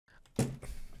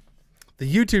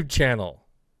The YouTube channel.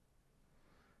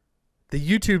 The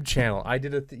YouTube channel. I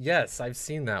did it. Yes, I've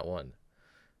seen that one.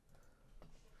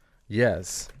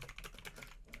 Yes.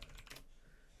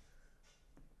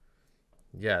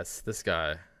 Yes, this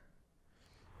guy.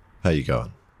 How you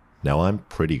going? Now, I'm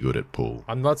pretty good at pool.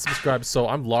 I'm not subscribed, so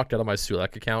I'm locked out of my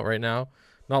Sulack account right now.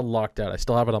 Not locked out. I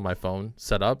still have it on my phone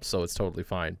set up, so it's totally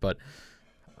fine. But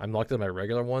I'm locked out of my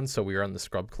regular one, so we are on the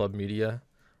Scrub Club Media.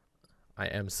 I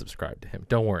am subscribed to him.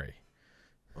 Don't worry.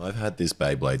 I've had this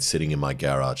Beyblade sitting in my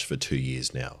garage for 2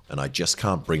 years now, and I just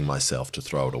can't bring myself to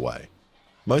throw it away.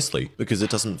 Mostly because it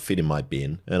doesn't fit in my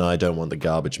bin, and I don't want the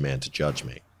garbage man to judge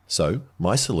me. So,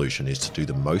 my solution is to do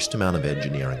the most amount of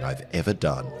engineering I've ever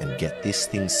done and get this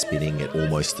thing spinning at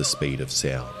almost the speed of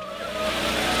sound.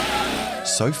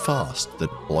 So fast that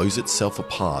it blows itself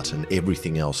apart and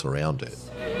everything else around it.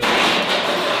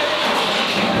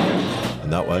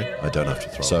 And that way, I don't have to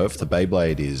throw it. So if the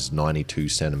Beyblade is 92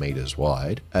 centimeters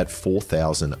wide, at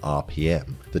 4,000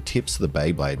 RPM, the tips of the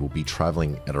Beyblade will be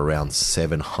traveling at around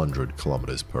 700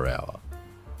 kilometers per hour.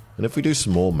 And if we do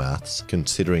some more maths,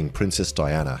 considering Princess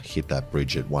Diana hit that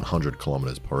bridge at 100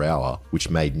 kilometers per hour,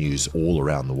 which made news all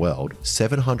around the world,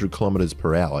 700 kilometers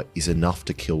per hour is enough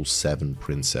to kill 7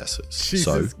 princesses.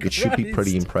 So it should be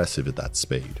pretty impressive at that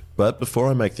speed. But before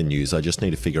I make the news, I just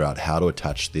need to figure out how to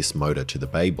attach this motor to the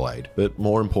Beyblade, but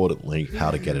more importantly,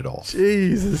 how to get it off.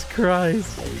 Jesus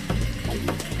Christ.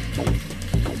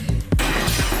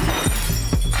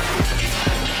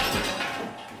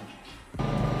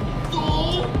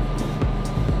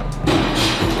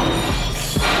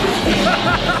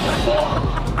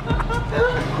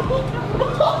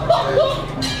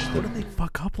 How did they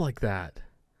fuck up like that?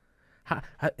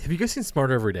 Have you guys seen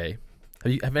Smarter Every Day?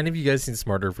 Have any of you guys seen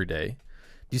Smarter Every Day?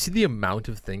 Do you see the amount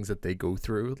of things that they go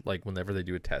through, like whenever they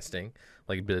do a testing,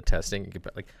 like a bit of testing?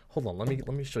 Like, hold on, let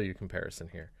me show you a comparison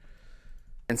here.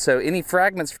 And so any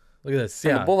fragments Look at this.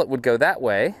 from the bullet would go that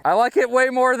way. I like it way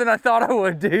more than I thought I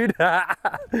would, dude.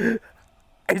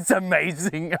 It's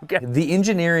amazing. Okay. The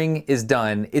engineering is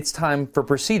done. It's time for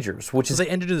procedures, which is they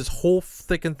engineered this whole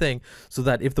thickened thing so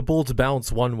that if the bullets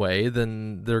bounce one way,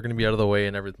 then they're going to be out of the way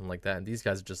and everything like that. And these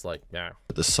guys are just like, yeah.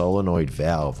 The solenoid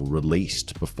valve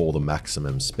released before the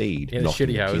maximum speed, in a knocking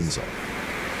shitty the house. pins off.